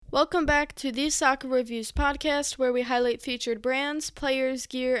Welcome back to the Soccer Reviews podcast, where we highlight featured brands, players,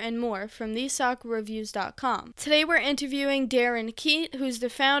 gear, and more from thesoccerreviews.com. Today we're interviewing Darren Keat, who's the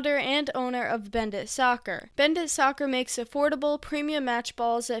founder and owner of Bendit Soccer. Bendit Soccer makes affordable, premium match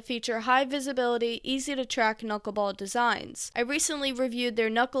balls that feature high visibility, easy-to-track knuckleball designs. I recently reviewed their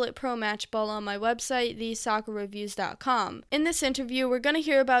Knuckle It Pro match ball on my website, thesoccerreviews.com. In this interview, we're going to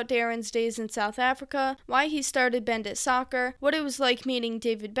hear about Darren's days in South Africa, why he started Bendit Soccer, what it was like meeting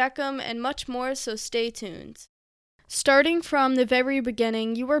David Beckham, and much more, so stay tuned. Starting from the very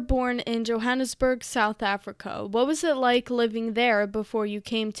beginning, you were born in Johannesburg, South Africa. What was it like living there before you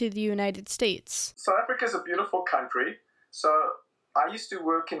came to the United States? South Africa is a beautiful country. So I used to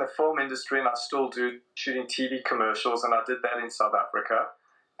work in the film industry, and I still do, shooting TV commercials, and I did that in South Africa.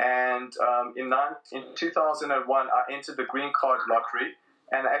 And in 2001, I entered the green card lottery,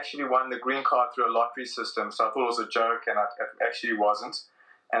 and I actually won the green card through a lottery system. So I thought it was a joke, and it actually wasn't.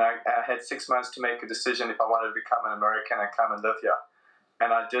 And I had 6 months to make a decision if I wanted to become an American and come and live here.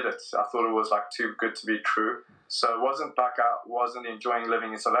 And I did it. I thought it was like too good to be true. So it wasn't like I wasn't enjoying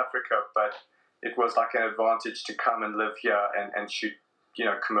living in South Africa, but it was like an advantage to come and live here and shoot,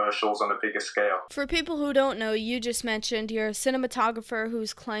 commercials on a bigger scale. For people who don't know, you just mentioned you're a cinematographer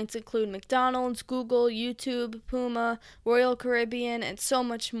whose clients include McDonald's, Google, YouTube, Puma, Royal Caribbean, and so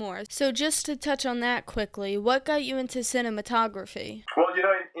much more. So just to touch on that quickly, what got you into cinematography? Well,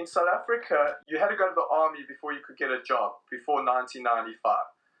 in South Africa, you had to go to the army before you could get a job, before 1995.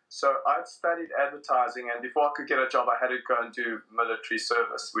 So I'd studied advertising, and before I could get a job, I had to go and do military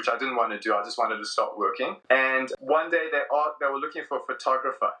service, which I didn't want to do. I just wanted to stop working. And one day they were looking for a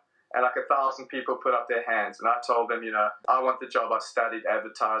photographer, and like 1,000 people put up their hands. And I told them, I want the job. I studied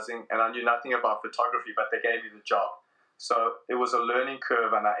advertising, and I knew nothing about photography, but they gave me the job. So it was a learning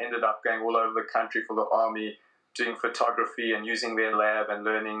curve, and I ended up going all over the country for the army, doing photography and using their lab and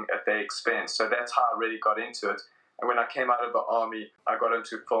learning at their expense. So that's how I really got into it. And when I came out of the army, I got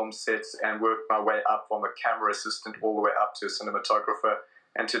into film sets and worked my way up from a camera assistant all the way up to a cinematographer.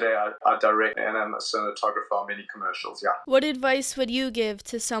 And today I direct and I'm a cinematographer on many commercials, yeah. What advice would you give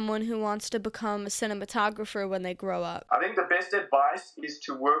to someone who wants to become a cinematographer when they grow up? I think the best advice is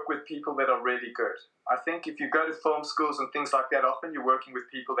to work with people that are really good. I think if you go to film schools and things like that, often you're working with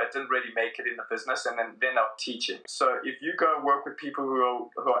people that didn't really make it in the business, and then they're not teaching. So if you go and work with people who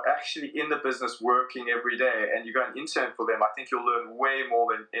are actually in the business working every day, and you go and intern for them, I think you'll learn way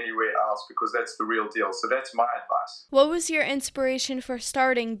more than anywhere else, because that's the real deal. So that's my advice. What was your inspiration for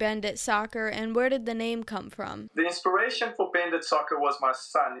starting Bendit Soccer, and where did the name come from? The inspiration for Bendit Soccer was my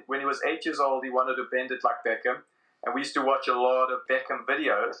son. When he was 8 years old, he wanted to bend it like Beckham, and we used to watch a lot of Beckham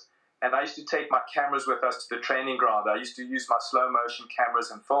videos. And I used to take my cameras with us to the training ground. I used to use my slow motion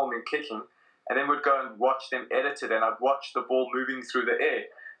cameras and film him kicking, and then we'd go and watch them edit it, and I'd watch the ball moving through the air.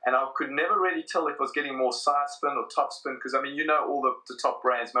 And I could never really tell if it was getting more side spin or top spin, because, all the top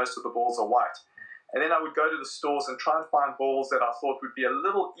brands, most of the balls are white. And then I would go to the stores and try and find balls that I thought would be a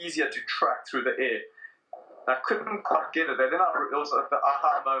little easier to track through the air. I couldn't quite get it. And then it was the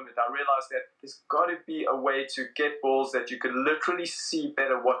aha moment. I realized that there's got to be a way to get balls that you can literally see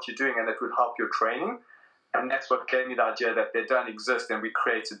better what you're doing, and it would help your training. And that's what gave me the idea that they don't exist, and we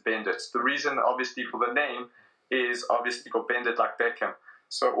created Bendit. The reason, obviously, for the name is obviously for Bendit like Beckham.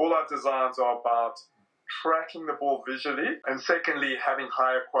 So all our designs are about tracking the ball visually, and secondly, having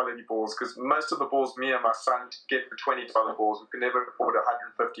higher quality balls, because most of the balls me and my son get for $20 balls. We can never afford a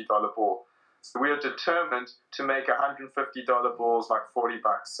 $150 ball. So we are determined to make $150 balls like $40,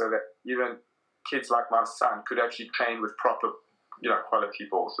 so that even kids like my son could actually train with proper, quality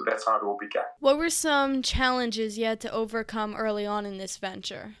balls. So that's how it all began. What were some challenges you had to overcome early on in this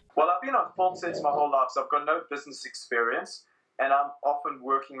venture? Well, I've been on film sets my whole life, so I've got no business experience, and I'm often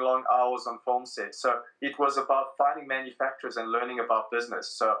working long hours on film sets. So it was about finding manufacturers and learning about business.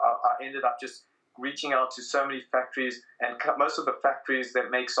 So I ended up just reaching out to so many factories, and most of the factories that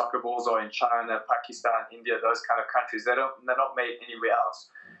make soccer balls are in China, Pakistan, India, those kind of countries. They're not made anywhere else.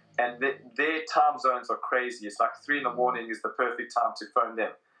 And their time zones are crazy. It's like 3 a.m. is the perfect time to phone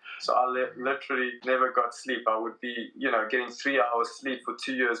them. So I literally never got sleep. I would be, getting 3 hours sleep for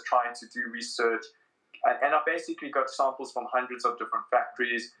 2 years trying to do research. And I basically got samples from hundreds of different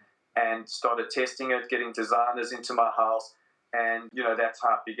factories and started testing it, getting designers into my house. And, that's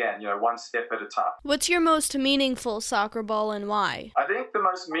how it began, one step at a time. What's your most meaningful soccer ball and why? I think the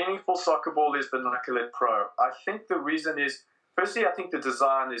most meaningful soccer ball is the Knuckle It Pro. I think the reason is, firstly, I think the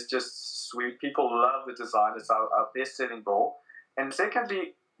design is just sweet. People love the design. It's our best-selling ball. And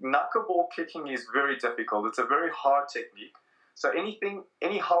secondly, knuckleball kicking is very difficult. It's a very hard technique. So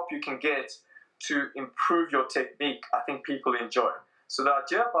any help you can get to improve your technique, I think people enjoy. So the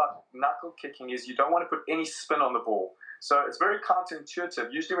idea about knuckle kicking is you don't want to put any spin on the ball. So it's very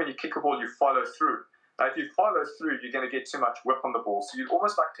counterintuitive. Usually when you kick a ball, you follow through. Now, if you follow through, you're going to get too much whip on the ball. So you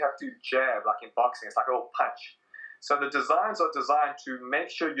almost like to have to jab, like in boxing. It's like a little punch. So the designs are designed to make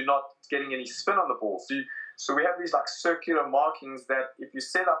sure you're not getting any spin on the ball. So we have these like circular markings that if you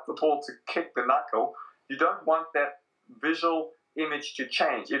set up the ball to kick the knuckle, you don't want that visual image to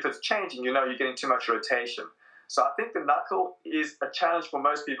change. If it's changing, you know you're getting too much rotation. So I think the knuckle is a challenge for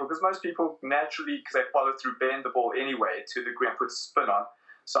most people because most people naturally, because they follow through, bend the ball anyway to the degree and put spin on.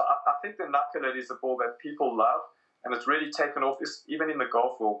 So I think the knuckle is a ball that people love, and it's really taken off. Even in the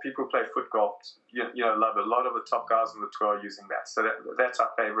golf world, people who play foot golf, love it. A lot of the top guys on the tour are using that. So that's our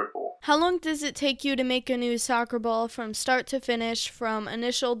favorite ball. How long does it take you to make a new soccer ball from start to finish, from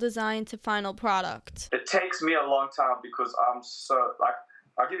initial design to final product? It takes me a long time because I'm so,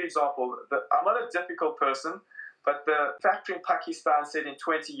 I'll give you an example. I'm not a difficult person, but the factory in Pakistan said in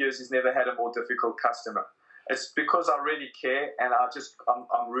 20 years he's never had a more difficult customer. It's because I really care, and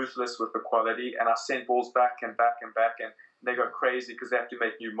I'm ruthless with the quality, and I send balls back and back and back, and they go crazy because they have to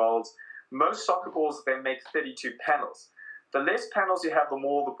make new molds. Most soccer balls, they make 32 panels. The less panels you have, the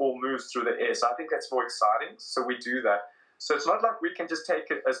more the ball moves through the air. So I think that's more exciting. So we do that. So it's not like we can just take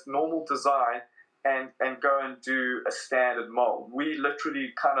it as normal design and go and do a standard mold. We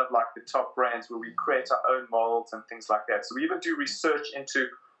literally kind of like the top brands where we create our own molds and things like that. So we even do research into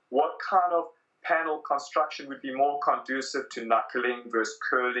what kind of panel construction would be more conducive to knuckling versus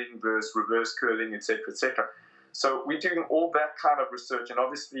curling versus reverse curling, etc., etc. So we're doing all that kind of research, and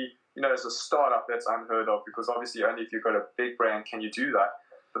obviously, as a startup, that's unheard of because obviously only if you've got a big brand can you do that.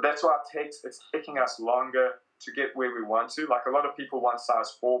 But that's why it's taking us longer to get where we want to. Like a lot of people want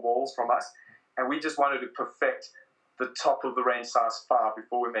size 4 balls from us, and we just wanted to perfect the top of the range size 5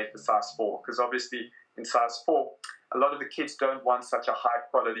 before we make the size 4, because obviously in size 4, a lot of the kids don't want such a high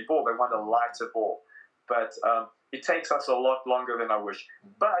quality ball. They want a lighter ball. But it takes us a lot longer than I wish.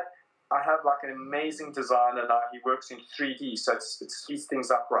 But I have like an amazing designer now. He works in 3D, so it speeds things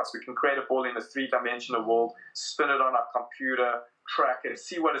up for us. We can create a ball in a 3-dimensional world, spin it on our computer, track it,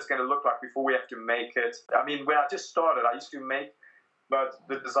 see what it's going to look like before we have to make it. I mean, when I just started, I used to make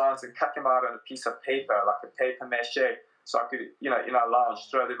the designs and cut them out on a piece of paper, like a paper mache, so I could, in our lounge,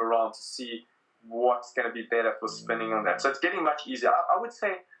 throw them around to see what's going to be better for spinning on that. So it's getting much easier. I would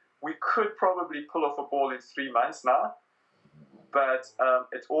say we could probably pull off a ball in 3 months now, but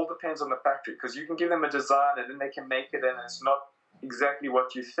it all depends on the factory, because you can give them a design and then they can make it and it's not exactly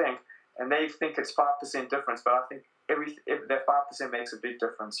what you think, and they think it's 5% difference, but I think that 5% makes a big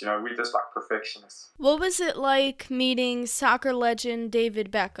difference. We're just like perfectionists. What was it like meeting soccer legend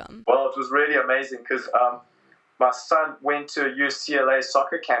David Beckham? Well, it was really amazing because my son went to a UCLA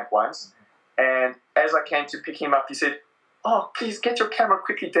soccer camp once, and as I came to pick him up, he said, "Oh, please get your camera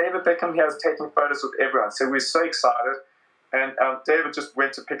quickly. David Beckham here is taking photos with everyone." So we were so excited. And David just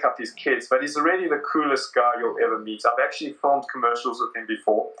went to pick up his kids. But he's already the coolest guy you'll ever meet. I've actually filmed commercials with him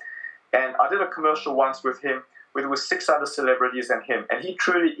before. And I did a commercial once with him where there were 6 other celebrities and him. And he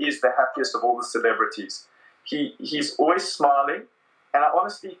truly is the happiest of all the celebrities. He's always smiling. And I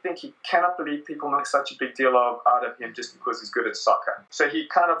honestly think he cannot believe people make such a big deal out of him just because he's good at soccer. So he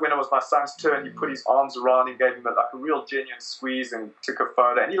kind of, when it was my son's turn, he put his arms around and gave him like a real genuine squeeze and took a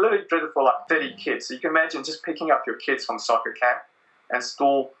photo. And he literally did it for like 30 kids. So you can imagine just picking up your kids from soccer camp and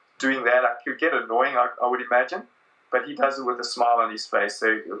still doing that. It could get annoying, I would imagine. But he does it with a smile on his face. So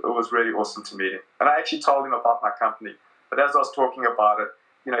it was really awesome to meet him. And I actually told him about my company. But as I was talking about it,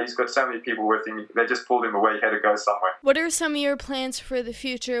 he's got so many people with him. They just pulled him away. He had to go somewhere. What are some of your plans for the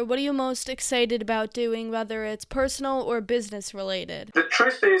future? What are you most excited about doing, whether it's personal or business related? The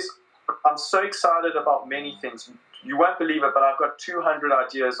truth is, I'm so excited about many things. You won't believe it, but I've got 200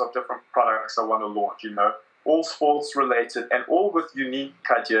 ideas of different products I want to launch, all sports related and all with unique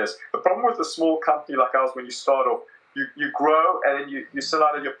ideas. The problem with a small company like ours, when you start off, you grow and then you sell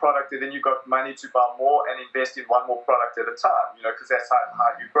out of your product and then you got money to buy more and invest in one more product at a time, because that's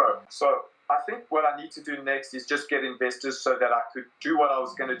how you grow. So I think what I need to do next is just get investors so that I could do what I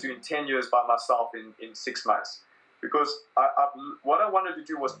was going to do in 10 years by myself in 6 months. Because what I wanted to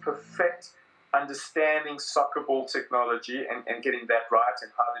do was perfect understanding soccer ball technology and getting that right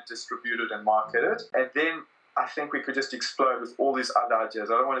and how to distribute it and market it. And then I think we could just explode with all these other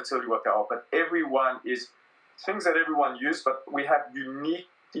ideas. I don't want to tell you what they are, but everyone is things that everyone uses, but we have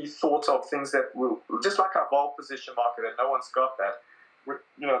uniquely thought of things that will, just like our valve position market, and no one's got that.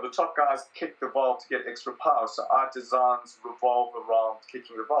 The top guys kick the valve to get extra power, so our designs revolve around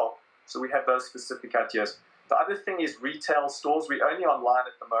kicking the valve. So we have those specific ideas. The other thing is retail stores. We're only online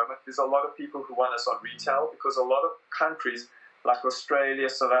at the moment. There's a lot of people who want us on retail because a lot of countries like Australia,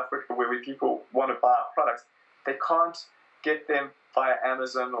 South Africa, where people want to buy our products, they can't get them via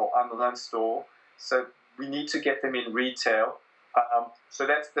Amazon or online store. So we need to get them in retail. So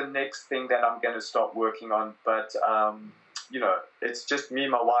that's the next thing that I'm going to start working on. But, it's just me,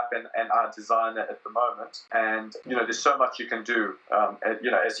 my wife, and our designer at the moment. And, there's so much you can do,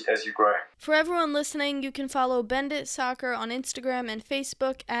 as you grow. For everyone listening, you can follow Bend It Soccer on Instagram and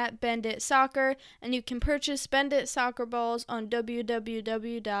Facebook at Bend It Soccer, and you can purchase Bend It Soccer balls on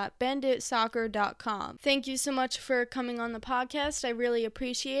www.benditsoccer.com. Thank you so much for coming on the podcast. I really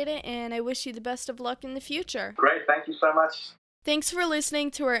appreciate it, and I wish you the best of luck in the future. Great. Thank you so much. Thanks for listening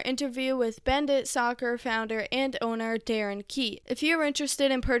to our interview with Bend It Soccer founder and owner Darren Keat. If you're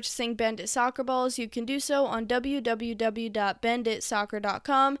interested in purchasing Bend It Soccer balls, you can do so on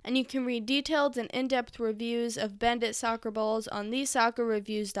www.benditsoccer.com, and you can read detailed and in-depth reviews of Bend It Soccer balls on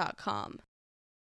thesoccerreviews.com.